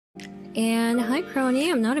And hi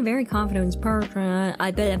Kronii, I'm not a very confident person,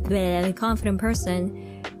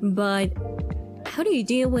 but how do you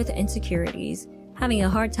deal with insecurities? Having a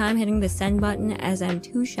hard time hitting the send button as I'm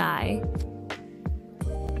too shy.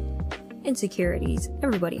 Insecurities,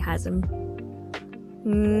 everybody has them.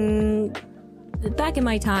 Back in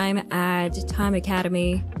my time at Time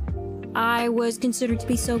Academy, I was considered to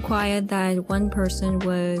be so quiet that one person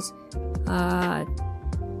was,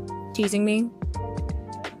 teasing me.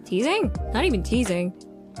 Teasing? Not even teasing.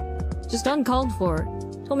 Just uncalled for.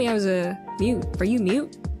 Told me I was a mute. Are you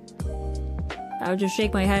mute? I would just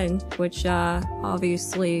shake my head, which,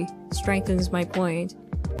 obviously strengthens my point.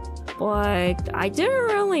 But I didn't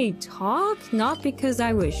really talk, not because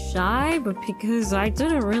I was shy, but because I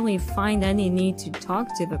didn't really find any need to talk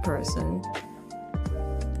to the person.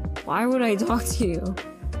 Why would I talk to you?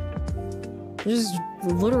 Just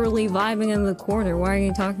literally vibing in the corner, why are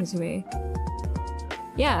you talking to me?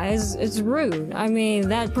 Yeah, it's rude. I mean,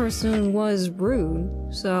 that person was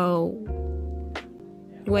rude, so...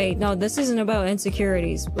 Wait, no, this isn't about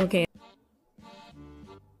insecurities. Okay.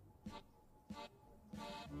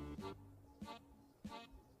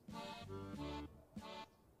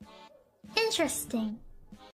 Interesting.